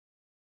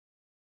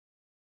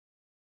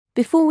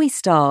Before we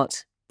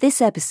start,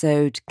 this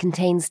episode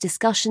contains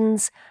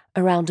discussions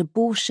around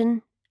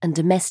abortion and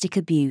domestic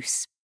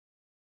abuse.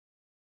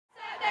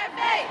 Set their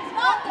fate,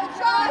 not the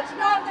church,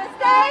 not the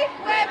state.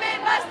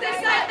 Women must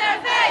decide their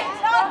fate,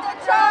 not the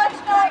church,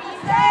 not the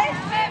state.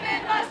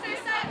 Women must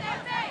decide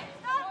their fate.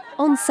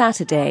 On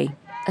Saturday,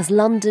 as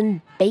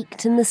London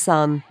baked in the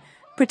sun,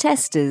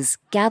 protesters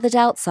gathered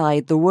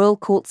outside the Royal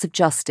Courts of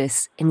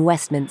Justice in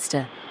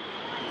Westminster.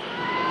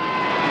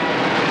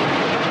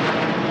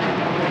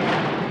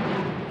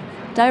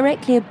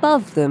 Directly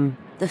above them,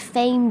 the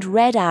famed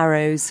red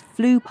arrows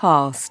flew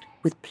past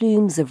with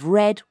plumes of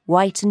red,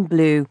 white and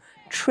blue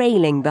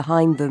trailing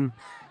behind them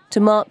to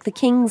mark the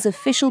King's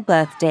official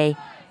birthday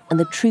and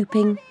the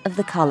trooping of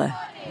the colour.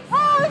 Whose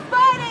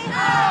body?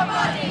 Our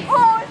body.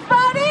 Whose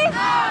body?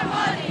 Our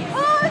body.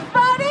 Whose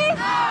body?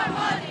 Our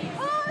body.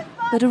 Whose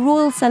body? But a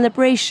royal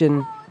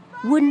celebration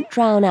wouldn't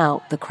drown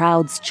out the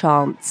crowd's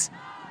chants.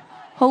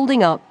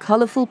 Holding up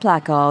colourful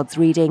placards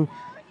reading,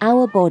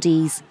 "Our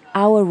bodies,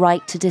 our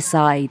right to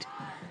decide,"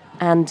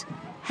 and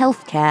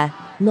 "Healthcare,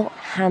 not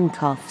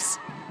handcuffs,"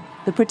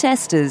 the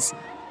protesters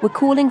were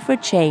calling for a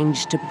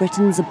change to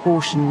Britain's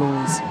abortion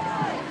laws.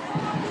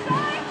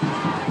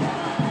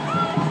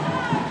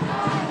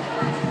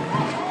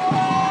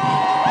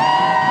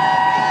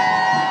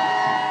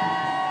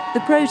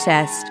 The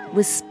protest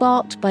was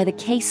sparked by the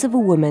case of a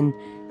woman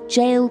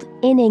jailed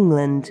in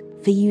England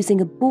for using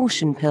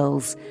abortion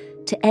pills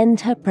to end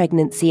her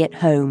pregnancy at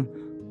home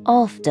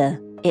after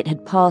it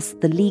had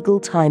passed the legal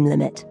time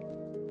limit.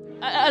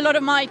 A lot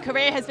of my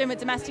career has been with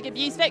domestic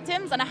abuse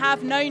victims, and I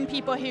have known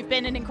people who've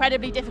been in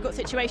incredibly difficult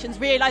situations,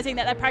 realising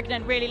that they're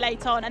pregnant really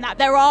late on, and that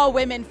there are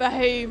women for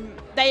whom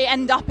they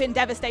end up in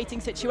devastating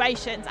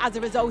situations as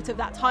a result of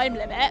that time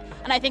limit,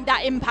 and I think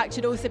that impact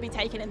should also be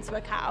taken into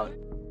account.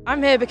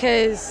 I'm here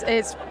because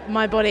it's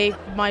my body,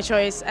 my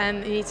choice,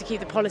 and you need to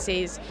keep the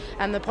policies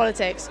and the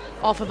politics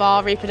off of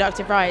our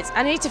reproductive rights,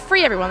 and you need to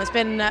free everyone that's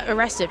been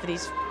arrested for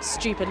these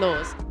stupid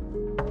laws.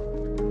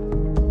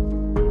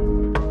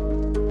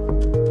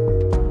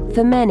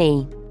 For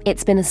many,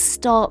 it's been a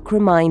stark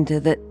reminder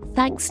that,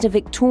 thanks to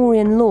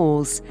Victorian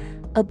laws,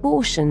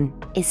 abortion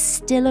is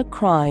still a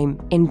crime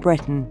in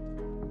Britain.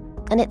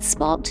 And it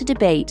sparked a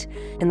debate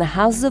in the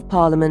Houses of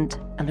Parliament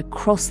and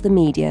across the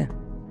media.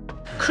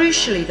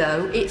 Crucially,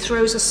 though, it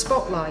throws a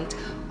spotlight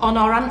on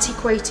our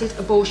antiquated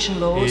abortion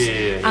laws,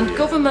 and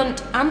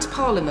government and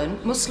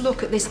Parliament must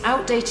look at this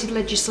outdated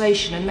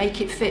legislation and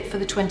make it fit for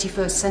the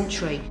 21st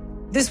century.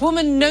 This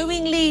woman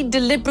knowingly,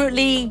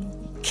 deliberately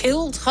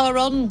killed her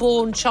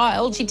unborn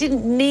child. She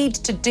didn't need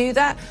to do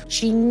that.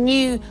 She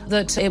knew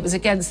that it was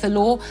against the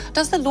law.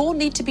 Does the law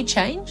need to be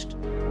changed?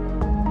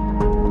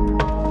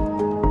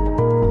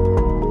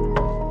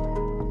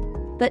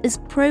 But as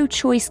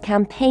pro-choice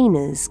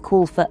campaigners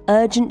call for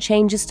urgent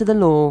changes to the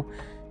law,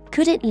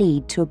 could it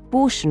lead to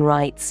abortion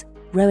rights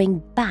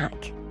rowing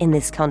back in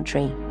this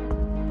country?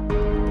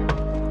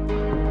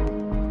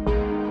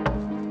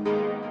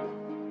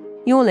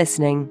 You're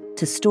listening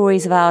to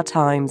Stories of Our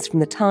Times from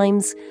The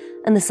Times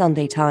and The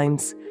Sunday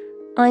Times.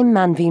 I'm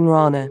Manveen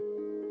Rana.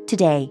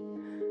 Today,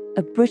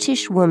 a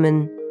British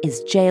woman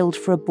is jailed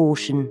for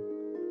abortion.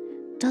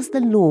 Does the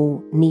law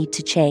need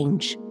to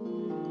change?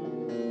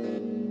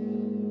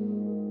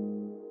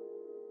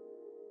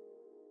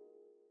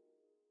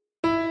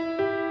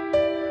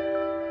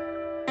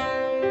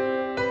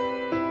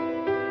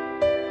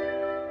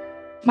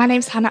 My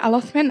name's Hannah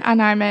Alothman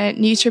and I'm a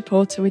news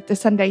reporter with The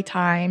Sunday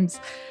Times,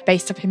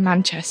 based up in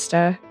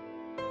Manchester.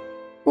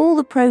 All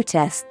the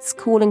protests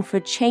calling for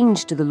a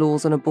change to the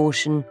laws on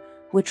abortion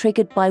were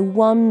triggered by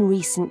one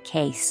recent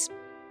case.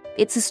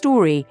 It's a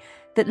story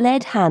that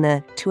led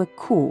Hannah to a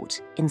court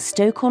in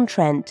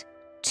Stoke-on-Trent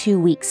 2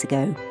 weeks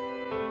ago.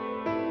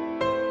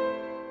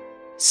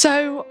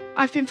 So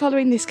I've been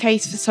following this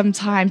case for some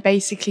time,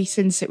 basically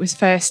since it was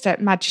first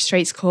at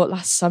Magistrates Court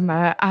last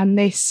summer, and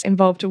this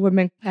involved a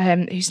woman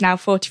who's now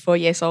 44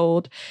 years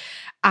old,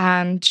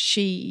 and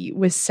she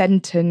was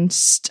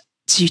sentenced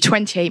to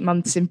 28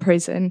 months in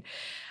prison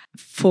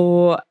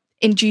for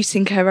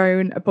inducing her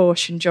own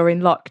abortion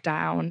during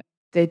lockdown.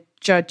 The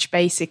judge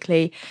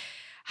basically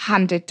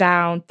handed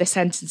down the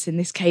sentence in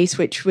this case,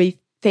 which we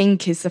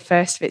think is the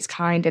first of its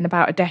kind in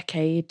about a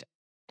decade.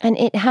 And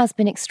it has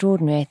been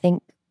extraordinary. I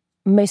think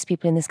most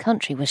people in this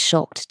country were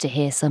shocked to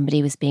hear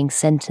somebody was being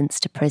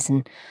sentenced to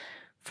prison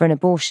for an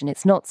abortion.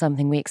 It's not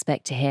something we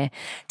expect to hear.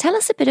 Tell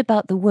us a bit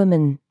about the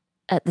woman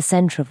at the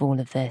centre of all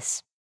of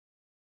this.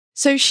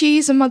 So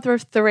she's a mother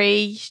of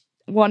three.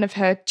 One of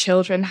her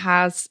children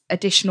has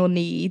additional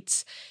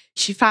needs.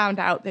 She found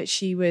out that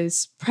she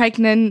was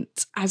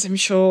pregnant. As I'm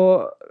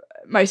sure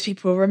most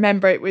people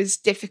remember, it was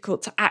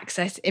difficult to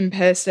access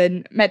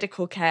in-person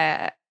medical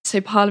care. So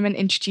Parliament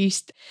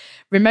introduced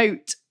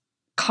remote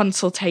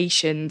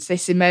consultations,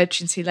 this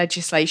emergency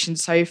legislation.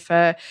 So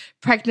for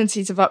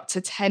pregnancies of up to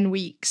 10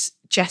 weeks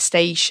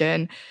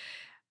gestation,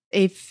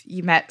 if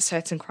you met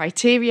certain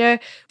criteria,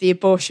 the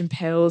abortion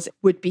pills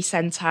would be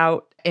sent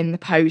out in the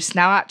post.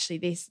 Now, actually,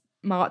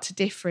 marked a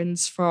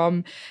difference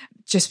from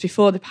just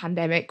before the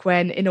pandemic,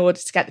 when in order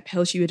to get the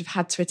pills, you would have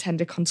had to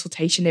attend a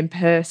consultation in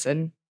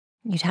person.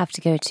 You'd have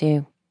to go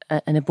to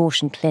an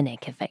abortion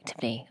clinic,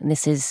 effectively, and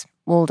this is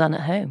all done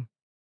at home.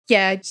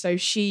 Yeah, so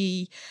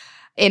she,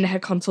 in her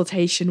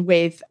consultation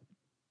with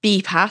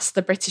BPAS,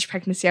 the British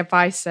Pregnancy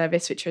Advice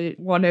Service, which are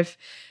one of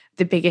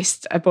the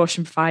biggest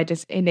abortion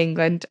providers in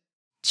England,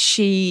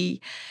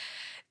 she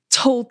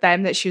told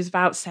them that she was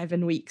about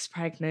 7 weeks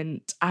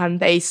pregnant, and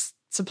they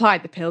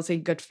supplied the pills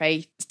in good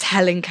faith,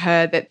 telling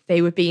her that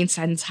they were being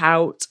sent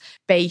out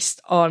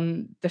based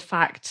on the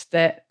fact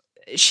that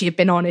she had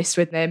been honest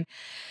with them.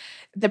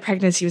 The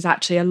pregnancy was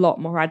actually a lot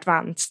more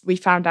advanced. We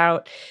found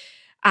out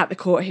at the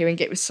court hearing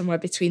it was somewhere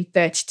between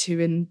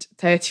 32 and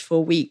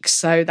 34 weeks.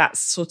 So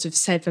that's sort of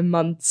 7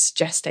 months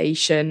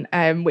gestation,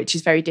 which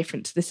is very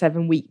different to the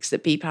 7 weeks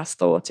that BPAS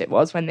thought it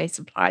was when they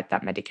supplied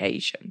that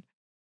medication.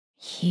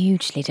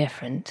 Hugely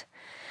different.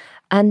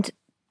 And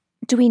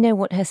do we know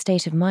what her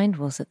state of mind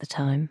was at the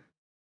time?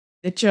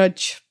 The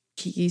judge,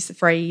 he used the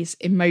phrase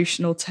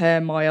emotional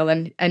turmoil,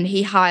 and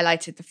he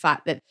highlighted the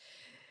fact that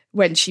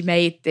when she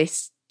made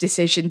this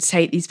decision to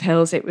take these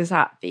pills, it was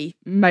at the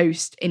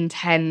most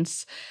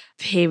intense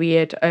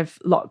period of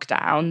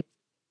lockdown.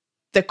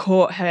 The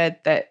court heard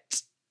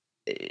that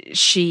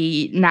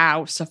she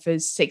now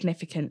suffers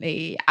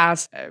significantly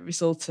as a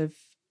result of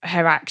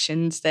her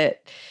actions,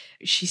 that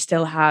she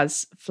still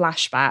has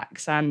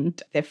flashbacks,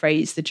 and the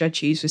phrase the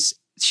judge used was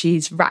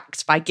she's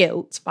racked by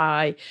guilt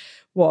by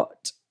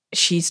what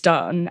she's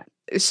done.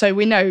 So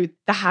we know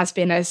there has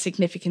been a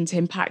significant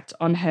impact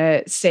on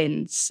her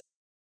since.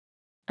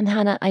 And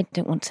Hannah, I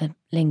don't want to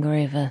linger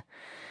over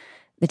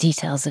the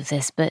details of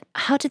this, but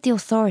how did the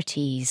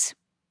authorities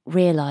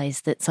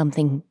realise that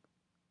something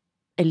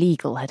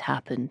illegal had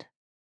happened?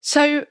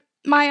 So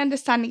my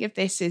understanding of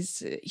this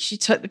is she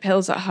took the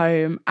pills at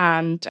home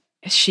and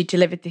she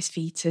delivered this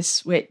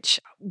fetus, which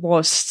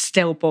was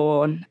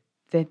stillborn.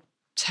 The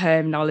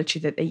terminology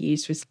that they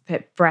used was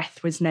that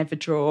breath was never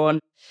drawn.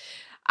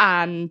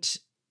 And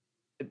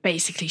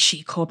basically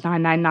she called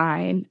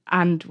 999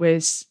 and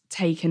was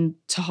taken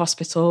to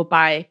hospital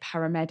by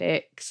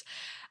paramedics.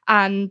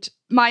 And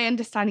my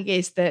understanding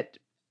is that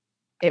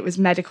it was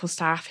medical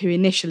staff who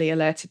initially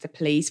alerted the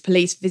police.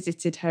 Police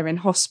visited her in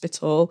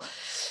hospital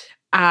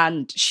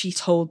and she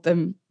told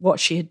them what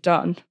she had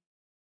done.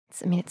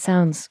 I mean, it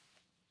sounds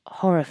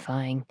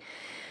horrifying.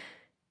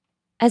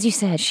 As you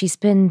said, she's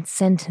been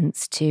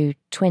sentenced to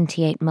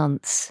 28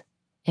 months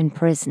in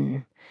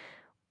prison.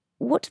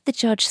 What did the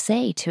judge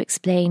say to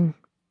explain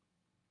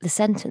the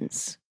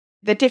sentence?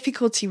 The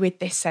difficulty with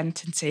this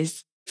sentence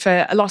is,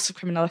 for a lot of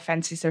criminal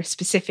offences, there are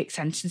specific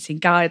sentencing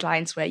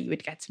guidelines where you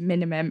would get a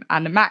minimum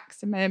and a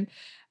maximum.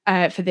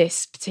 For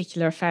this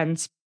particular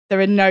offence, there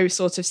are no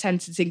sort of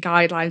sentencing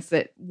guidelines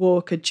that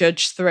walk a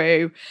judge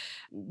through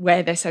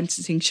where their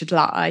sentencing should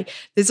lie.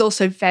 There's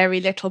also very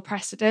little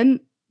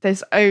precedent.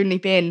 There's only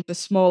been a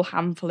small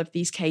handful of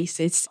these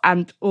cases,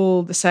 and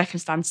all the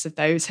circumstances of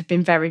those have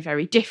been very,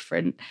 very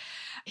different.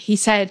 He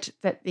said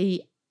that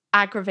the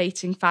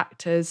aggravating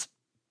factors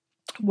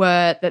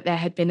were that there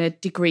had been a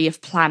degree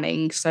of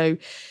planning. So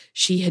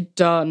she had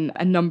done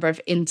a number of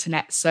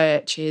internet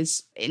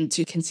searches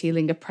into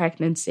concealing a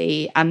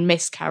pregnancy and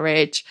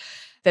miscarriage.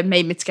 The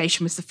main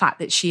mitigation was the fact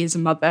that she is a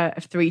mother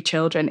of 3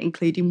 children,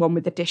 including one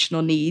with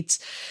additional needs.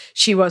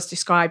 She was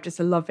described as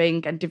a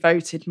loving and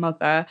devoted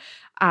mother,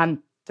 and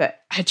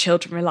that her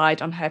children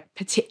relied on her,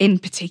 in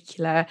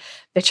particular,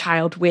 the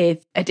child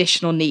with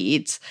additional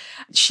needs.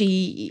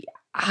 She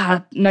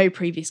had no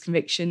previous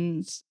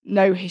convictions,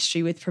 no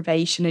history with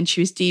probation, and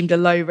she was deemed a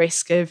low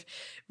risk of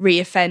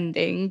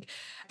reoffending.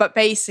 But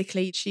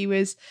basically, she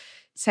was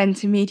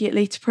sent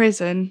immediately to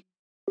prison.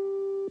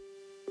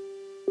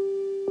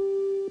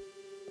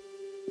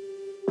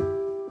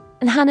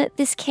 And Hannah,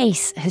 this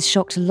case has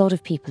shocked a lot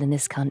of people in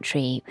this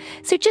country.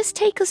 So just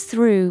take us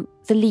through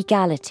the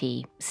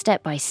legality,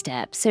 step by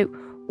step. So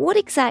what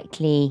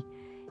exactly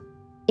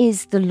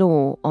is the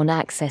law on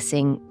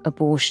accessing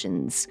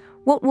abortions?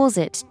 What was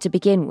it to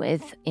begin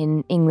with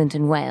in England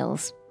and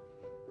Wales?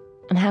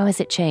 And how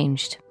has it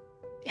changed?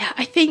 Yeah,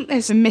 I think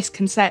there's a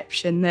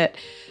misconception that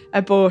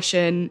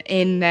abortion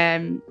in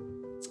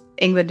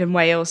England and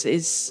Wales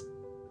is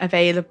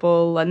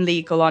available and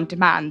legal on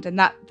demand, and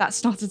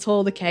that's not at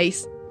all the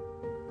case.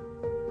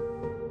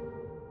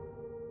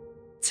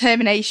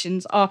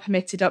 Terminations are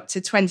permitted up to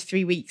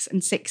 23 weeks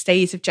and 6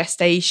 days of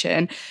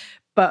gestation,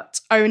 but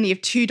only if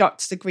 2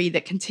 doctors agree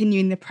that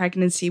continuing the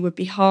pregnancy would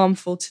be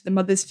harmful to the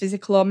mother's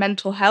physical or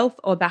mental health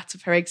or that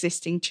of her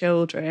existing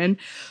children,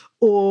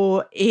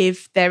 or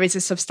if there is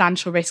a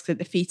substantial risk that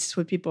the fetus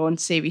would be born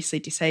seriously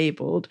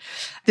disabled.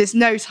 There's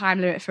no time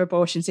limit for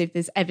abortions if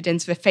there's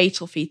evidence of a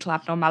fatal fetal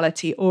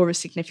abnormality or a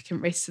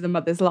significant risk to the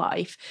mother's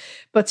life.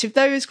 But if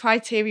those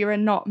criteria are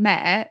not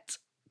met,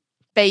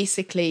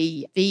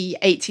 basically the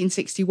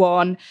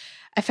 1861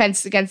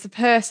 Offences Against the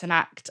Person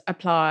Act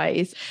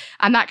applies,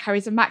 and that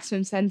carries a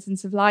maximum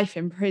sentence of life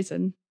in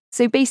prison.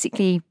 So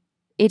basically,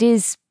 it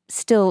is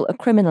still a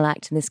criminal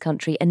act in this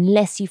country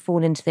unless you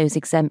fall into those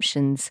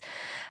exemptions.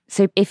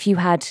 So if you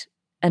had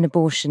an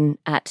abortion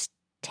at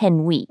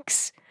 10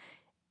 weeks,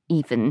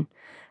 even,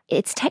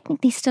 it's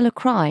technically still a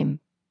crime,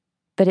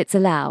 but it's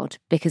allowed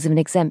because of an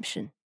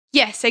exemption.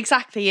 Yes,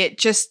 exactly. It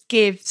just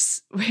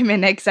gives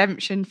women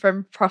exemption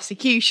from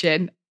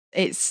prosecution.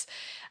 It's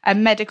a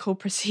medical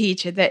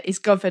procedure that is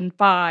governed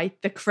by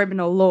the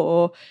criminal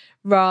law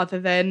rather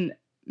than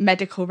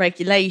medical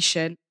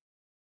regulation.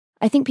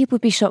 I think people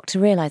would be shocked to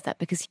realise that,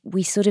 because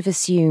we sort of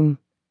assume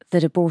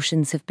that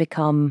abortions have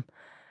become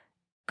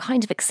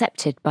kind of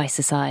accepted by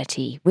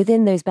society,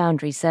 within those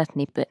boundaries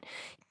certainly, but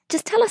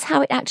just tell us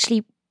how it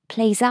actually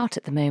plays out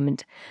at the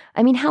moment.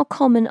 I mean, how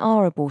common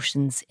are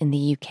abortions in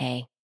the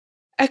UK?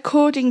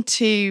 According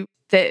to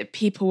the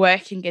people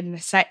working in the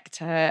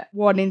sector,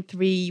 1 in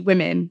 3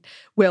 women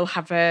will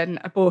have an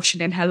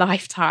abortion in her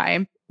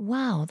lifetime.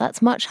 Wow,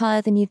 that's much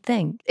higher than you'd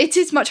think. It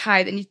is much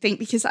higher than you'd think,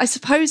 because I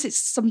suppose it's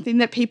something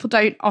that people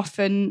don't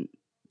often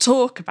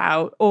talk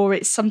about, or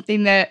it's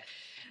something that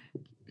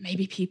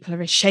maybe people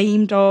are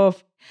ashamed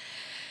of.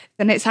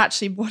 And it's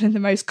actually one of the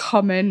most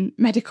common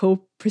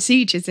medical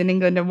procedures in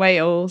England and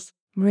Wales.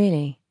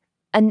 Really?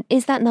 And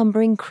is that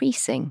number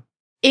increasing?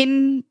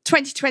 In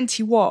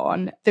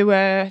 2021, there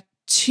were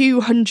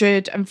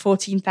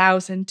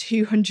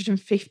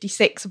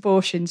 214,256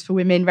 abortions for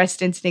women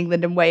resident in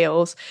England and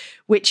Wales,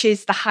 which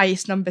is the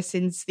highest number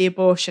since the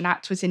Abortion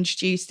Act was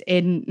introduced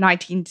in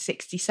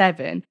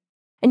 1967.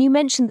 And you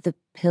mentioned the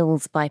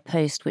pills by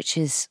post, which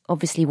is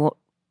obviously what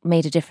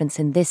made a difference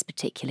in this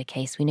particular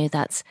case. We know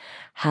that's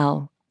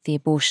how the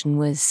abortion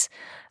was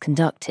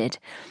conducted.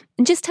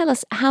 And just tell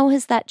us, how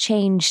has that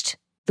changed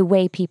the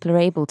way people are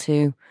able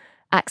to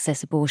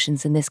access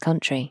abortions in this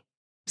country?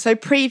 So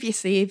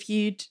previously, if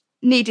you'd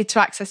needed to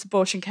access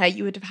abortion care,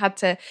 you would have had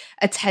to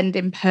attend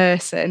in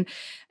person.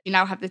 You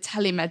now have the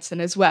telemedicine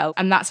as well,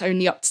 and that's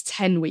only up to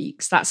 10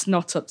 weeks. That's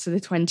not up to the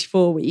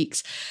 24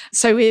 weeks.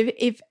 So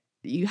if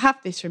you have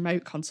this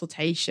remote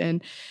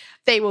consultation,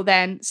 they will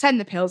then send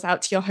the pills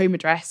out to your home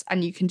address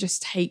and you can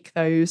just take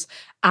those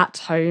at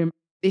home.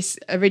 This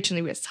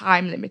originally was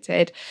time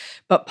limited,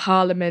 but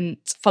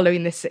Parliament,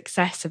 following the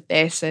success of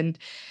this and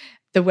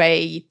the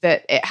way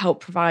that it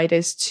helped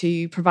providers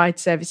to provide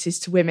services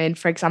to women,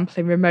 for example,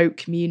 in remote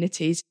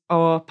communities,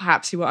 or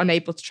perhaps who were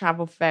unable to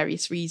travel for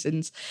various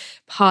reasons,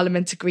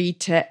 Parliament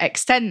agreed to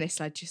extend this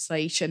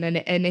legislation, and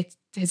it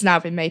has now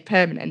been made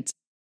permanent.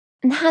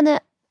 And Hannah,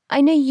 I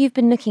know you've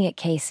been looking at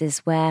cases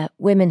where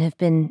women have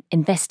been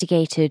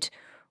investigated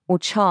or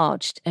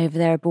charged over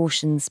their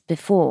abortions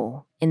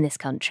before in this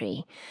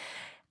country.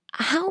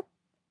 How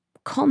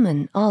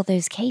common are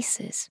those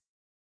cases?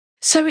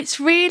 So it's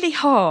really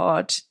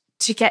hard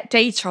to get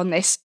data on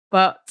this,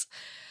 but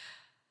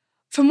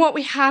from what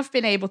we have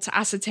been able to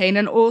ascertain,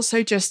 and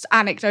also just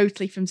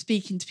anecdotally from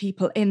speaking to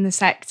people in the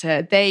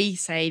sector, they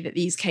say that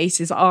these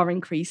cases are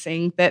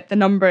increasing, that the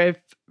number of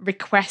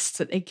requests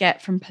that they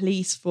get from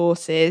police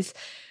forces,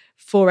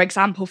 for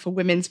example, for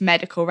women's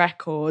medical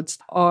records,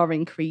 are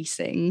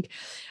increasing.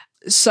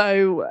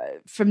 So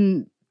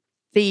from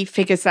the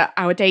figures that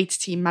our data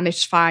team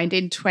managed to find,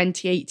 in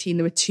 2018,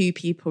 there were 2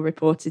 people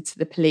reported to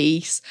the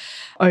police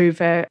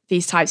over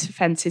these types of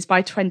offences.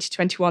 By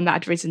 2021, that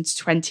had risen to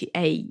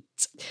 28.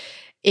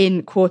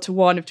 In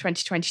Q1 of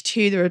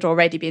 2022, there had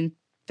already been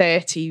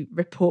 30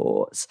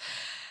 reports.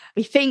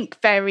 We think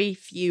very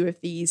few of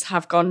these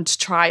have gone to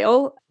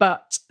trial,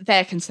 but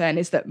their concern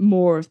is that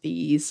more of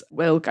these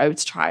will go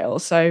to trial.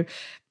 So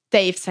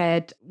they've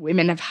said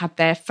women have had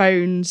their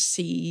phones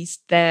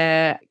seized,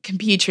 their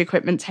computer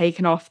equipment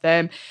taken off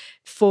them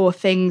for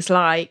things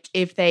like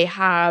if they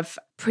have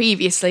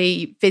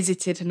previously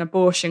visited an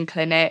abortion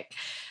clinic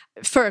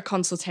for a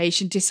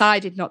consultation,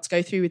 decided not to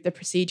go through with the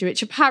procedure,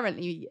 which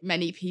apparently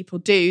many people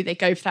do. They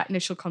go for that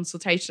initial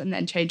consultation and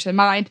then change their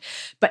mind.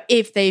 But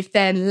if they've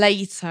then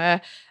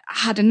later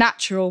had a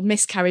natural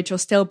miscarriage or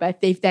stillbirth,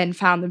 they've then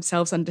found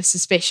themselves under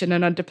suspicion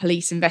and under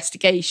police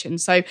investigation.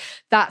 So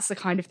that's the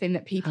kind of thing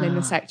that people in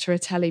the sector are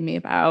telling me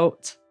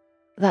about.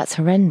 That's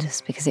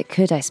horrendous, because it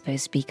could, I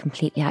suppose, be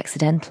completely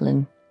accidental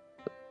and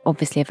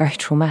obviously a very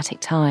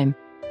traumatic time.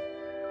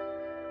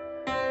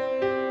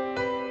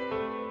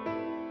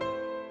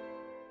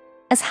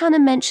 As Hannah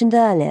mentioned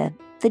earlier,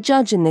 the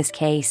judge in this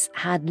case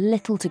had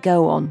little to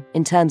go on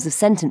in terms of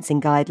sentencing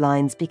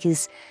guidelines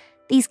because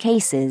these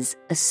cases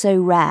are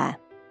so rare.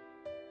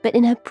 But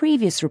in her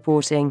previous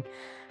reporting,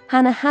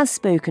 Hannah has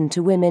spoken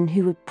to women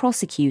who were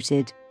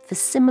prosecuted for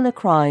similar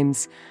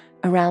crimes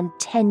around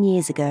 10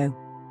 years ago.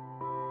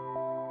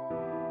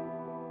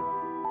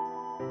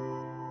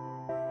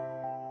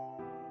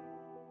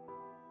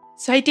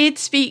 So I did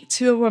speak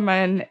to a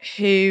woman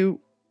who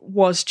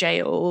was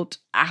jailed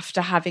after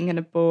having an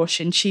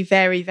abortion. She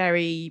very,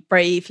 very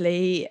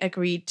bravely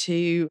agreed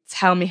to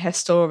tell me her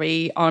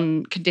story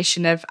on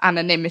condition of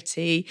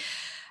anonymity.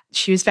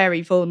 She was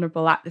very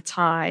vulnerable at the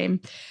time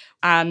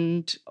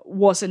and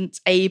wasn't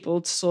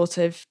able to sort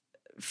of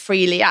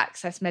freely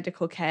access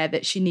medical care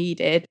that she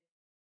needed.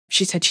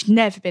 She said she'd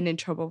never been in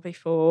trouble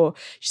before.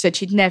 She said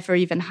she'd never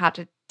even had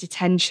a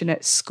detention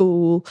at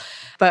school,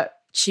 but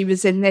she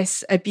was in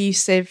this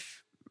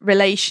abusive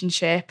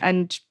relationship,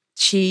 and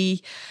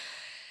she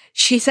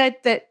said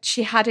that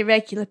she had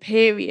irregular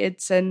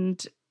periods,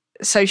 and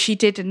so she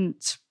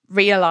didn't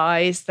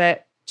realise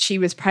that she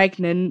was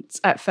pregnant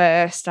at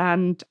first,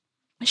 and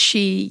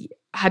she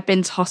had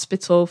been to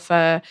hospital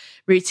for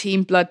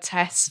routine blood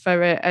tests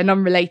for an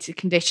unrelated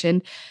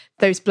condition.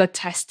 Those blood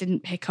tests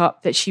didn't pick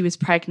up that she was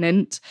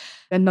pregnant.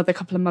 Another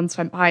couple of months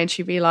went by and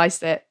she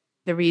realised that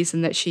the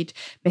reason that she'd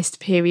missed a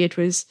period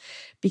was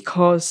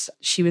because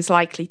she was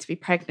likely to be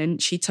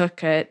pregnant. She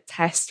took a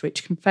test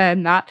which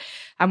confirmed that.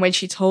 And when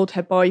she told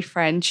her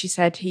boyfriend, she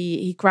said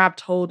he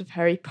grabbed hold of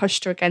her, he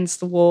pushed her against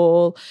the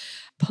wall,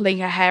 pulling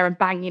her hair and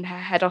banging her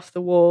head off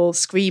the wall,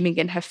 screaming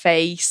in her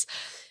face.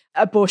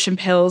 Abortion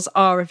pills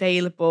are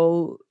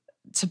available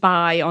to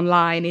buy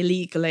online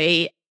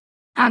illegally.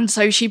 And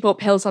so she bought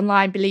pills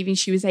online believing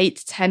she was 8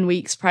 to 10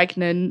 weeks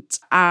pregnant,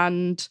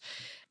 and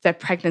the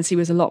pregnancy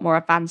was a lot more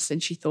advanced than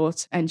she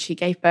thought. And she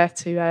gave birth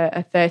to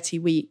a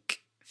 30-week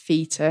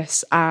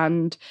fetus,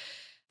 and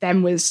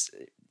then was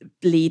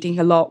bleeding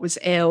a lot, was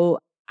ill,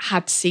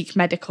 had to seek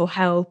medical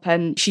help.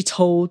 And she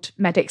told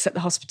medics at the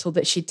hospital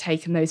that she'd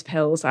taken those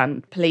pills,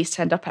 and police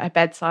turned up at her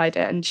bedside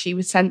and she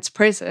was sent to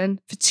prison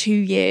for 2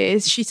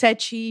 years. She said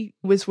she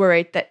was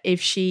worried that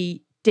if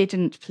she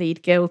didn't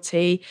plead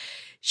guilty,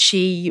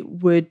 she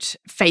would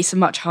face a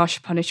much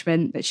harsher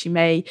punishment, that she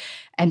may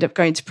end up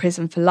going to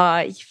prison for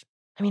life.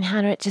 I mean,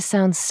 Hannah, it just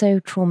sounds so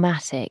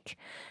traumatic.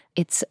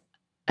 It's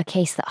a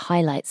case that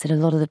highlights that a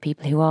lot of the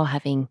people who are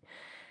having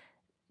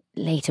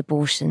late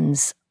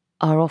abortions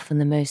are often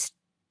in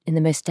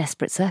the most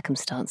desperate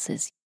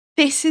circumstances.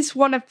 This is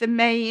one of the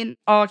main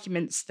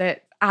arguments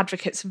that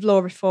advocates of law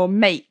reform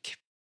make,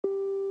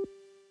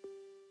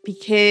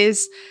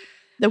 because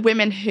the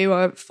women who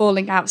are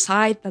falling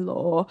outside the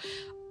law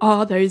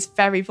are those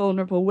very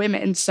vulnerable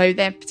women. So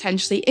they're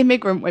potentially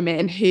immigrant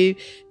women who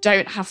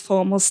don't have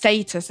formal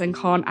status and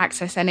can't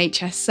access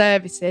NHS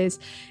services.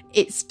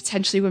 It's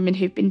potentially women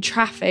who've been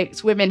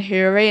trafficked, women who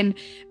are in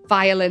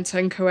violent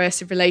and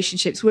coercive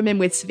relationships, women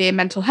with severe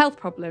mental health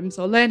problems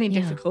or learning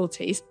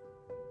difficulties.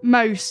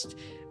 Most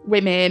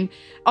women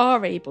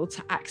are able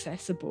to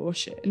access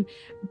abortion,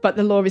 but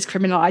the law is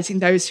criminalising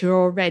those who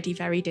are already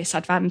very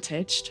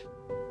disadvantaged.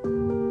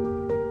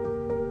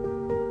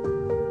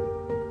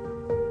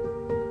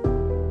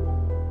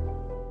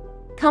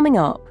 Coming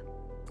up,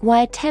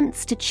 why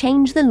attempts to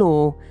change the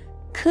law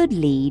could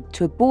lead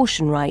to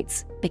abortion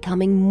rights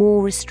becoming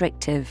more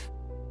restrictive.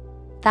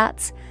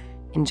 That's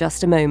in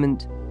just a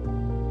moment.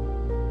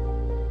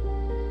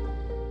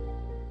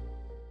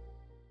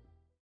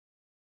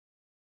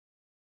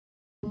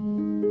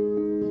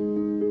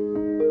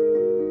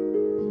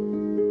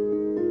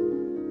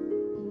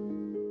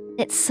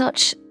 It's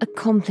such a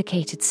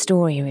complicated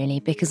story, really,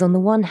 because on the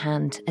one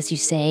hand, as you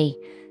say,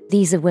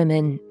 these are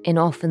women in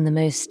often the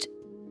most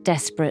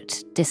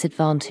desperate,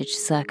 disadvantaged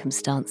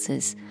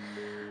circumstances.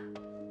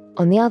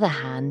 On the other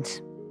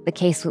hand, the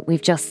case that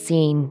we've just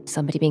seen,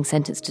 somebody being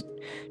sentenced to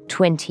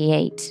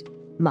 28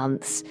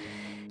 months,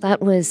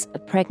 that was a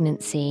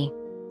pregnancy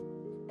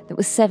that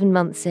was 7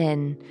 months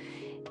in.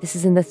 This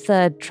is in the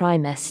 3rd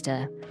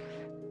trimester,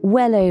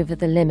 well over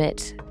the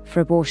limit for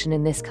abortion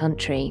in this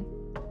country.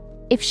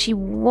 If she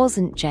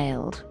wasn't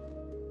jailed,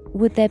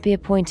 would there be a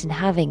point in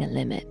having a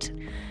limit?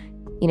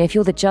 You know, if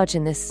you're the judge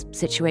in this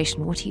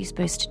situation, what are you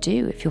supposed to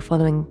do if you're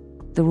following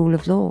the rule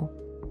of law?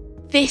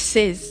 This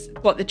is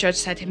what the judge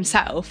said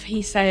himself.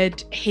 He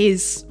said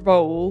his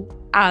role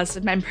as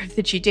a member of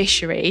the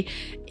judiciary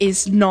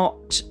is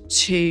not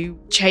to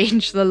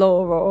change the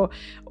law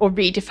or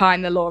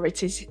redefine the law.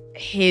 It is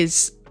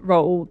his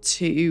role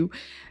to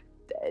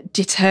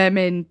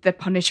determine the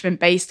punishment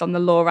based on the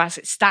law as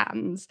it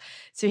stands.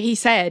 So he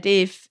said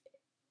if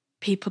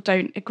people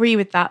don't agree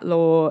with that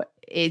law,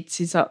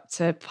 it is up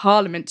to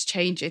Parliament to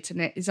change it,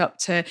 and it is up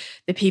to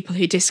the people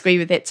who disagree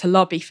with it to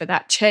lobby for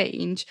that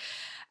change.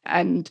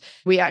 And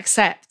we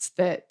accept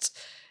that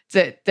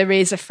there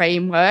is a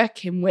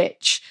framework in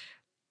which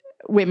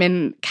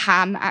women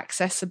can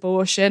access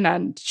abortion,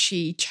 and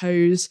she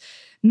chose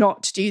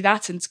not to do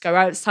that and to go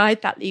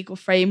outside that legal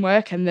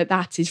framework, and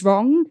that is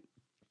wrong.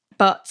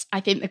 But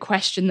I think the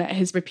question that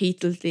has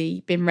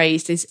repeatedly been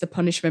raised is the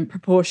punishment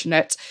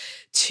proportionate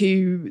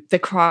to the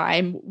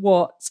crime?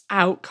 What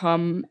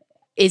outcome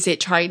is it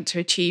trying to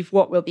achieve?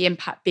 What will the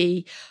impact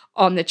be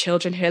on the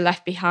children who are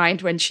left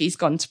behind when she's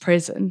gone to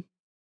prison?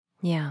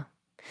 Yeah.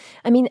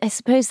 I mean, I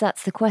suppose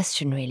that's the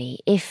question, really.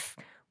 If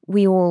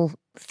we all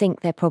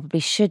think there probably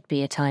should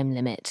be a time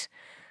limit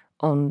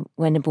on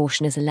when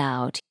abortion is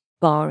allowed,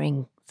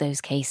 barring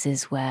those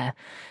cases where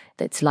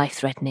it's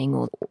life-threatening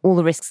or all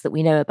the risks that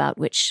we know about,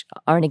 which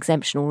are an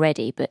exemption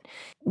already. But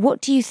what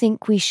do you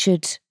think we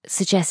should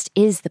suggest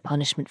is the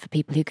punishment for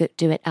people who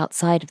do it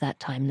outside of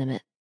that time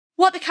limit?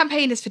 What the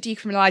campaigners for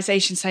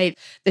decriminalisation say,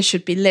 there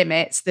should be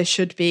limits, there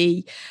should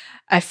be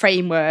a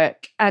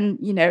framework. And,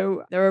 you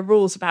know, there are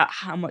rules about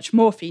how much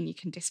morphine you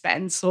can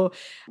dispense or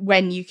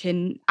when you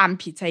can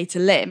amputate a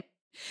limb.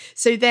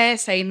 So they're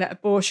saying that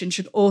abortion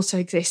should also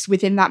exist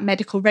within that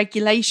medical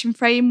regulation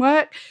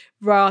framework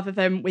rather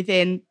than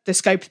within the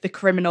scope of the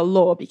criminal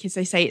law, because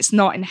they say it's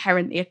not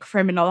inherently a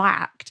criminal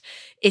act.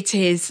 It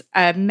is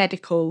a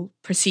medical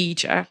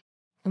procedure.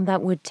 And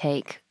that would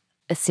take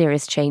a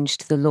serious change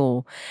to the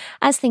law.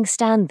 As things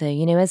stand, though,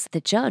 as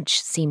the judge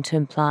seemed to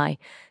imply,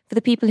 for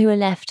the people who are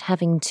left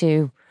having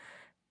to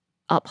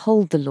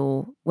uphold the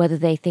law, whether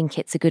they think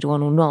it's a good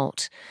one or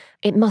not,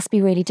 it must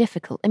be really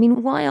difficult. I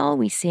mean, why are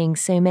we seeing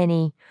so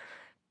many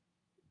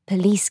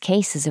police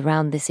cases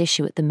around this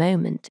issue at the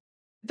moment?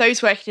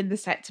 Those working in the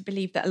sector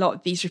believe that a lot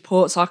of these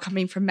reports are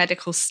coming from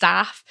medical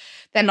staff.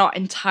 They're not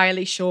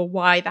entirely sure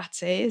why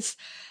that is.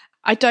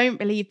 I don't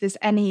believe there's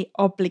any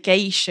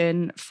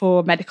obligation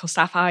for medical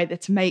staff either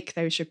to make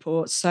those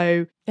reports.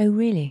 So, oh,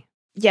 really?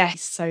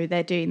 Yes, so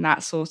they're doing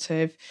that sort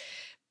of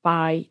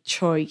by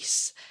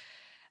choice.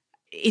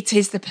 It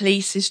is the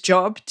police's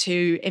job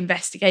to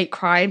investigate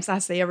crimes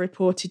as they are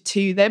reported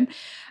to them.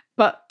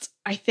 But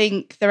I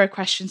think there are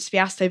questions to be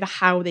asked over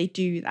how they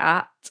do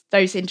that.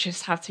 Those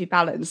interests have to be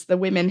balanced. The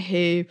women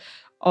who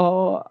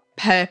are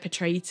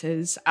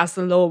perpetrators, as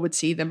the law would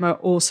see them, are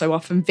also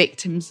often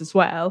victims as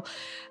well.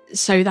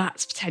 So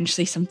that's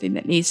potentially something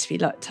that needs to be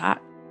looked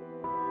at.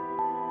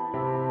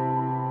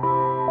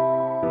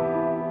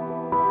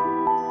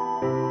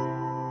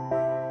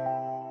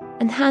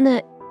 And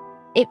Hannah,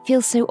 it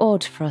feels so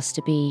odd for us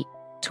to be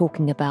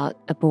talking about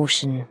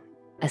abortion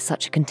as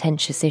such a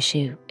contentious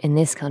issue in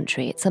this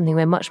country. It's something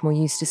we're much more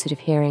used to sort of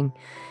hearing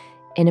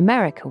in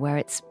America, where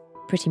it's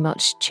pretty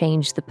much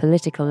changed the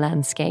political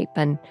landscape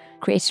and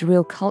created a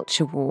real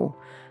culture war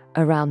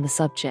around the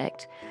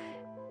subject.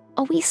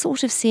 Are we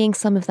sort of seeing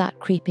some of that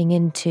creeping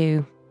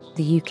into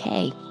the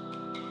UK?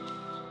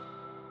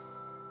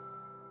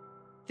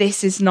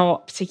 This is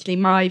not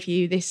particularly my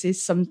view. This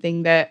is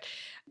something that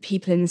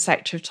people in the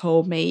sector have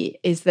told me,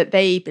 is that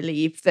they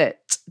believe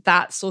that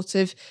that sort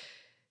of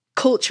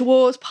culture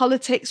wars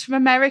politics from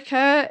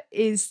America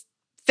is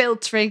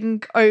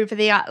filtering over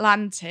the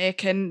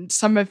Atlantic, and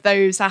some of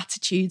those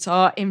attitudes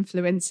are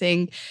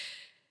influencing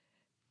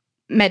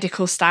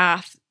medical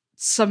staff.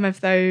 Some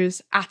of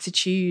those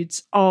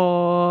attitudes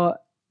are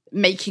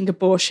making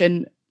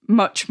abortion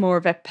much more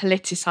of a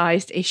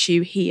politicised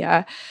issue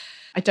here.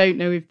 I don't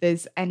know if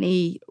there's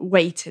any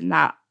weight in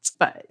that,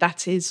 but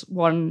that is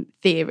one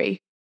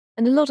theory.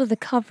 And a lot of the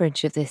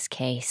coverage of this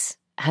case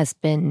has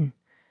been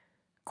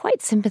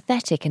quite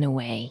sympathetic in a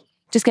way.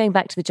 Just going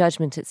back to the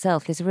judgment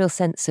itself, there's a real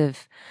sense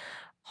of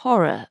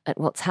horror at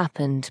what's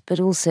happened, but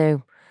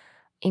also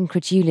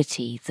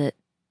incredulity that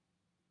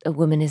a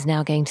woman is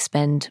now going to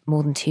spend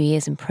more than 2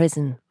 years in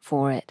prison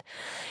for it.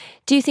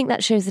 Do you think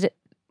that shows that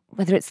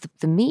whether it's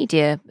the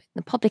media,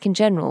 the public in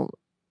general,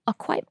 are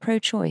quite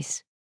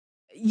pro-choice?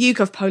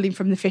 YouGov polling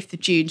from the 5th of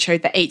June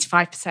showed that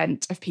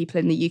 85% of people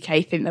in the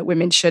UK think that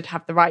women should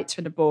have the right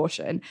to an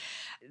abortion.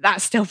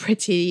 That's still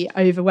pretty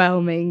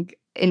overwhelming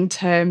in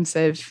terms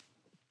of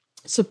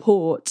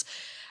support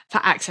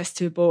for access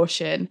to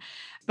abortion.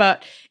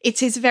 But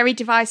it is a very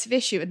divisive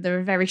issue, and there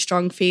are very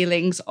strong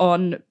feelings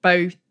on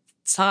both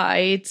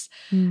sides.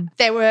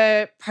 There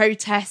were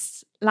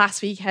protests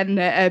last weekend,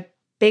 a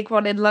big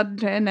one in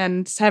London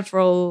and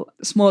several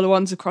smaller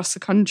ones across the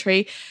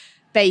country,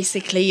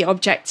 basically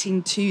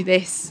objecting to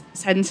this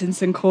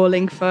sentence and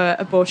calling for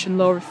abortion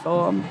law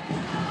reform.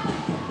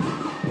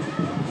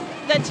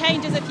 The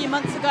changes a few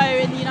months ago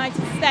in the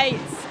United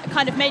States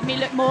kind of made me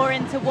look more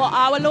into what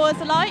our laws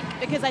are like,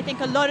 because I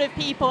think a lot of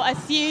people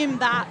assume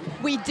that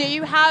we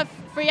do have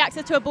free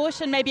access to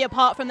abortion, maybe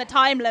apart from the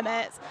time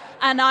limits.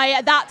 And I,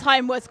 at that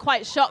time, was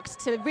quite shocked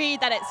to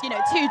read that it's,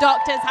 2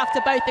 doctors have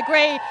to both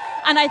agree.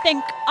 And I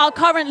think our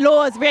current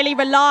laws really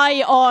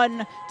rely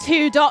on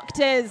 2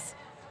 doctors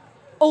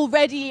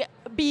already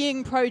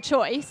being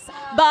pro-choice.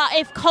 But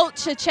if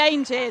culture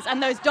changes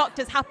and those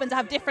doctors happen to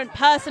have different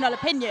personal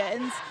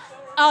opinions,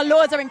 our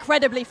laws are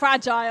incredibly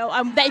fragile,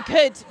 and they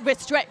could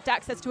restrict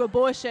access to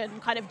abortion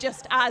kind of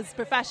just as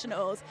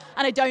professionals.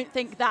 And I don't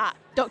think that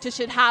doctors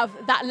should have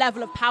that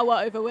level of power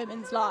over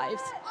women's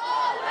lives.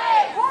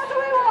 Always! What do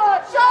we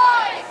want?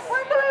 Choice!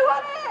 When do we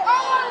want it?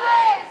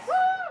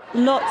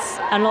 Always! Lots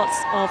and lots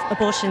of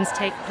abortions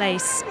take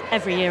place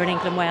every year in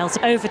England and Wales.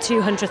 Over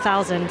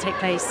 200,000 take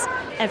place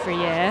every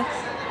year.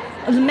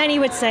 Many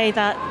would say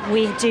that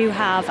we do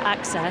have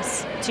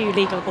access to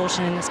legal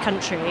abortion in this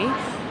country.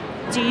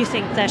 Do you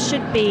think there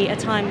should be a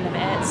time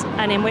limit?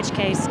 And in which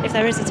case, if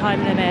there is a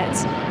time limit,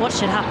 what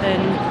should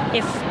happen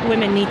if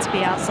women need to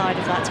be outside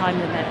of that time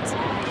limit?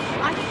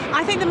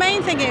 I think the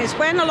main thing is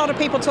when a lot of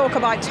people talk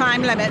about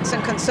time limits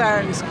and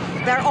concerns,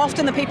 they're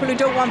often the people who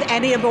don't want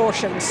any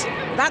abortions.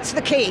 That's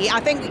the key. I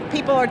think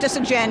people are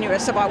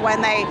disingenuous about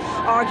when they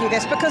argue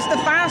this, because the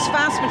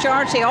vast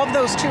majority of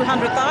those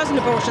 200,000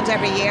 abortions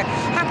every year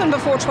happen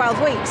before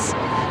 12 weeks.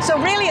 So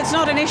really it's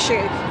not an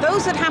issue.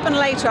 Those that happen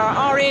later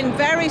are in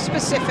very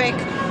specific,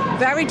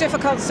 very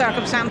difficult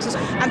circumstances,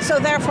 and so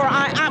therefore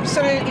I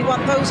absolutely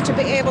want those to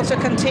be able to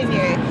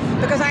continue,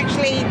 because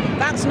actually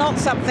that's not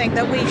something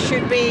that we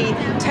should be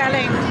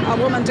telling a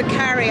woman to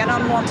carry an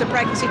unwanted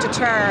pregnancy to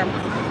term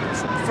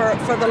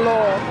for the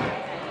law.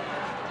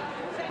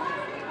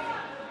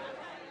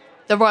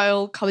 The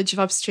Royal College of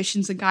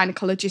Obstetricians and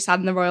Gynecologists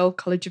and the Royal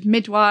College of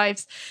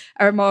Midwives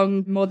are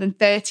among more than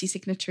 30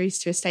 signatories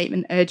to a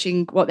statement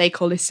urging what they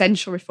call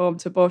essential reform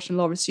to abortion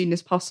law as soon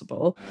as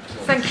possible.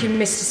 Thank you,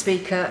 Mr.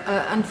 Speaker,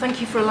 and thank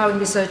you for allowing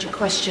this urgent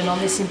question on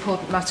this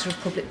important matter of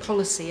public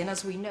policy. And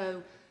as we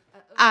know...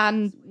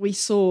 And we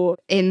saw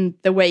in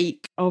the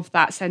wake of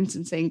that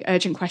sentencing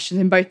urgent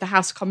questions in both the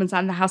House of Commons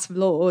and the House of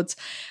Lords,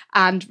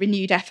 and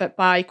renewed effort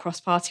by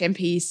cross-party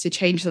MPs to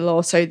change the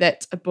law so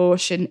that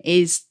abortion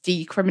is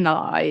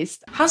decriminalised.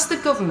 Has the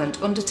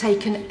government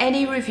undertaken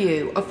any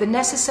review of the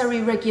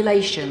necessary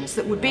regulations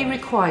that would be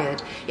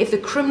required if the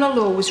criminal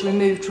law was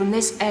removed from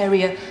this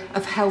area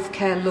of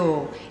healthcare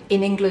law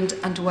in England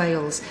and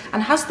Wales?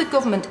 And has the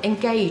government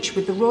engaged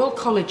with the Royal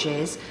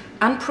Colleges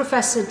and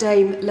Professor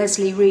Dame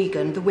Leslie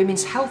Regan, the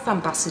Women's Health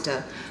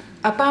Ambassador,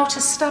 about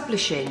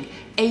establishing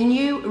a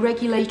new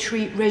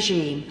regulatory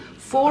regime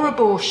for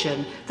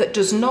abortion that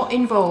does not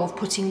involve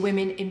putting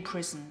women in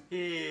prison?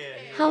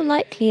 How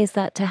likely is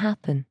that to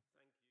happen?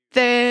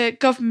 The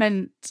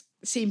government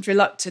seemed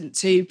reluctant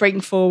to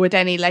bring forward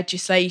any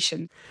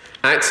legislation.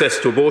 Access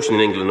to abortion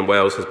in England and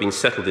Wales has been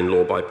settled in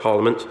law by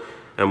Parliament,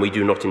 and we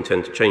do not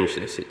intend to change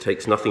this. It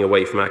takes nothing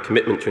away from our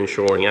commitment to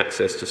ensuring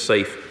access to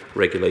safe,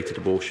 regulated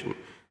abortion.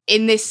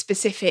 In this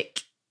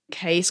specific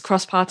case,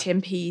 cross-party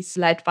MPs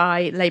led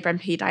by Labour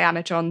MP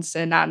Diana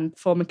Johnson and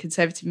former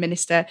Conservative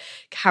Minister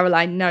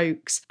Caroline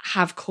Noakes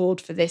have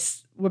called for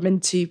this woman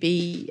to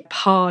be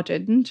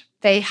pardoned.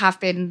 They have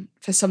been,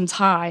 for some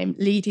time,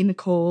 leading the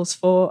calls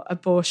for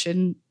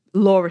abortion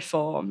law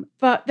reform.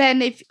 But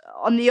then if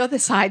on the other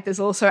side, there's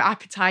also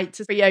appetite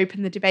to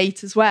reopen the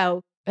debate as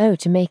well. Oh,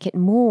 to make it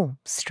more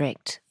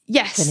strict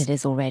yes. than it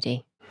is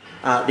already.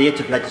 The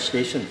age of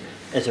legislation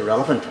is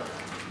irrelevant.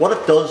 What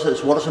it does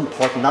is what is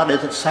important, that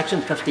is that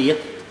Section 58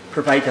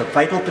 provides a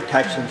vital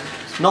protection,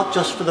 not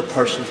just for the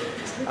person,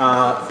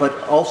 but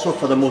also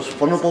for the most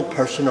vulnerable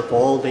person of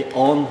all, the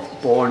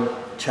unborn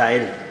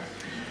child.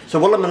 So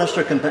will the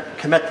Minister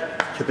commit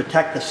to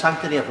protect the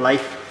sanctity of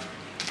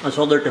life as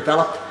other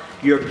developed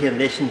European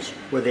nations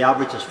where the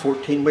average is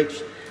 14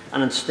 weeks,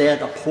 and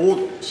instead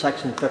uphold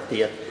Section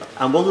 58?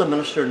 And will the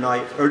Minister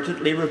now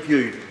urgently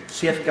review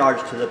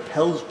safeguards to the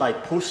Pills by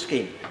Post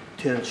scheme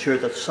to ensure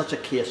that such a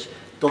case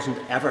doesn't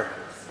ever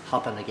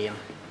happen again?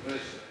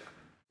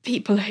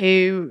 People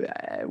who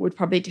would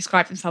probably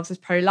describe themselves as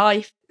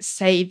pro-life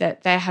say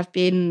that there have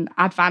been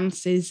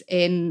advances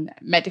in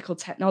medical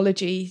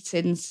technology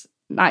since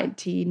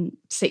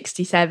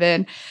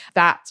 1967,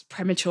 that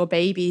premature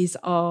babies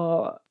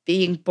are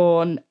being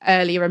born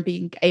earlier and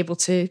being able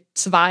to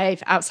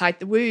survive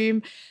outside the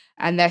womb.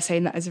 And they're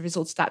saying that as a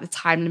result of that, the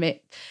time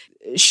limit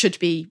should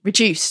be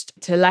reduced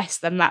to less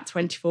than that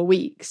 24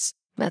 weeks.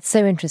 That's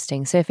so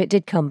interesting. So if it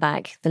did come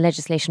back, the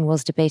legislation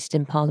was debated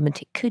in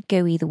Parliament, it could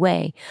go either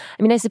way.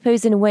 I mean, I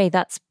suppose in a way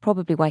that's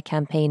probably why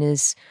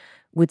campaigners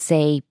would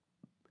say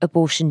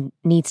abortion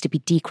needs to be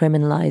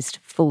decriminalised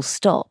full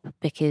stop,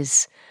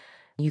 because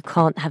you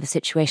can't have a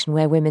situation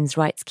where women's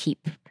rights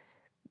keep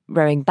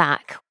rowing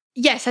back.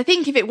 Yes, I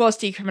think if it was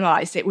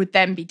decriminalised, it would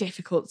then be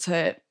difficult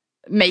to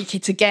make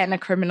it again a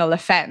criminal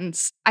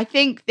offence. I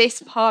think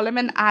this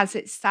Parliament, as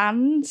it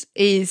stands,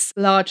 is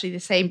largely the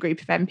same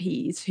group of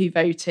MPs who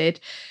voted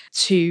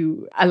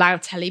to allow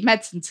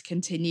telemedicine to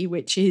continue,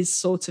 which is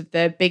sort of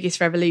the biggest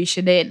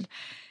revolution in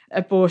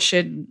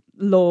abortion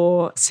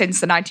law since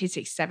the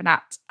 1967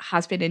 Act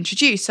has been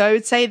introduced. So I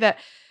would say that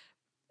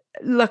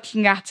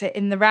looking at it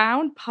in the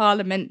round,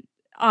 Parliament,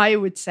 I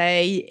would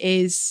say,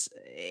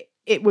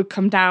 it would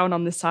come down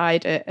on the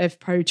side of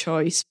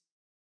pro-choice.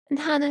 And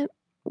Hannah,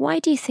 why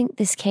do you think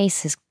this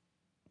case has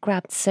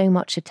grabbed so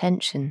much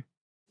attention?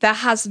 There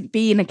hasn't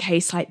been a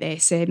case like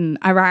this in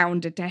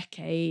around a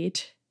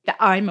decade that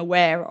I'm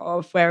aware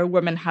of where a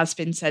woman has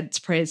been sent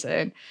to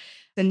prison.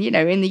 And, you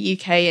know, in the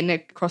UK and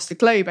across the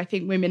globe, I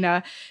think women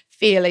are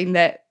feeling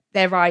that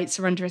their rights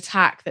are under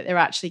attack, that they're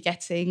actually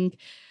getting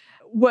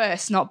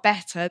worse, not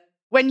better.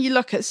 When you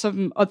look at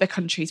some other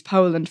countries,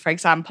 Poland, for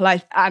example,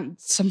 and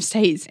some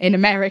states in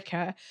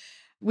America,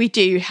 we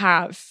do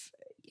have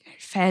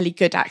fairly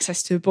good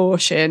access to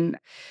abortion,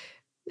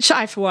 which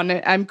I, for one,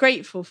 am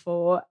grateful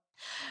for.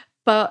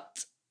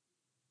 But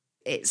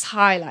it's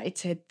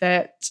highlighted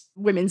that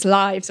women's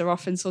lives are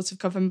often sort of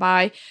governed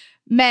by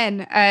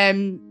men.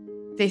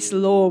 This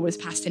law was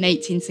passed in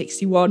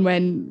 1861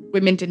 when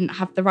women didn't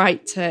have the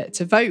right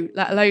to vote,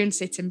 let alone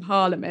sit in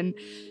Parliament.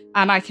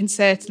 And I can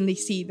certainly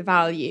see the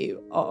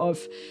value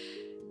of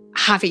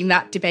having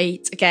that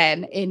debate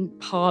again in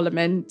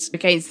Parliament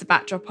against the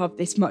backdrop of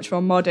this much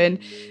more modern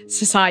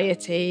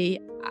society,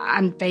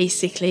 and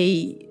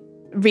basically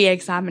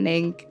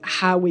re-examining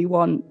how we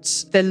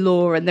want the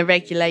law and the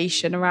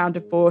regulation around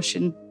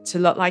abortion to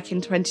look like in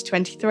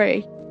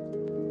 2023.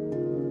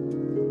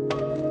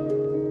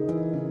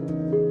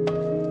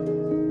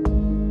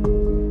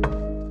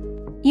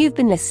 You've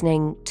been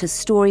listening to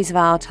Stories of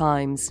Our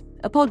Times,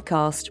 a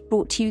podcast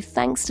brought to you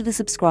thanks to the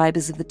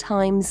subscribers of The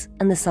Times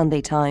and The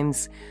Sunday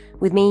Times,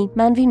 with me,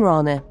 Manveen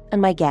Rana,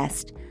 and my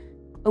guest,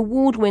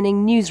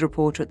 award-winning news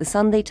reporter at The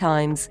Sunday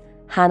Times,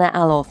 Hannah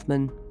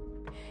Al-Othman.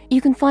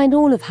 You can find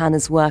all of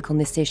Hannah's work on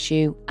this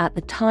issue at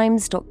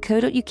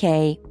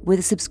thetimes.co.uk with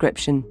a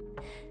subscription.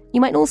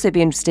 You might also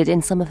be interested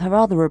in some of her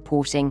other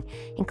reporting,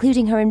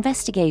 including her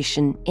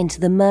investigation into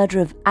the murder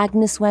of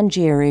Agnes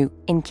Wanjiru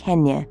in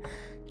Kenya,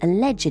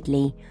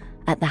 allegedly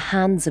at the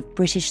hands of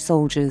British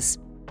soldiers.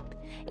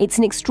 It's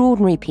an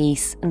extraordinary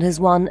piece and has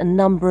won a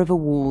number of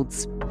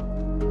awards.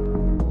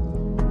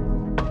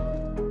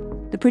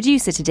 The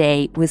producer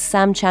today was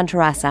Sam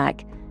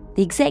Chantarasak.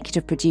 The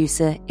executive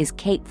producer is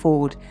Kate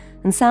Ford,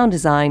 and sound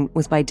design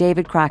was by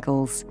David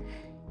Crackles.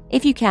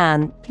 If you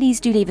can, please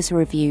do leave us a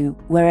review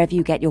wherever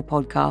you get your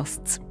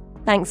podcasts.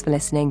 Thanks for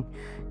listening.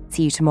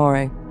 See you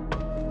tomorrow.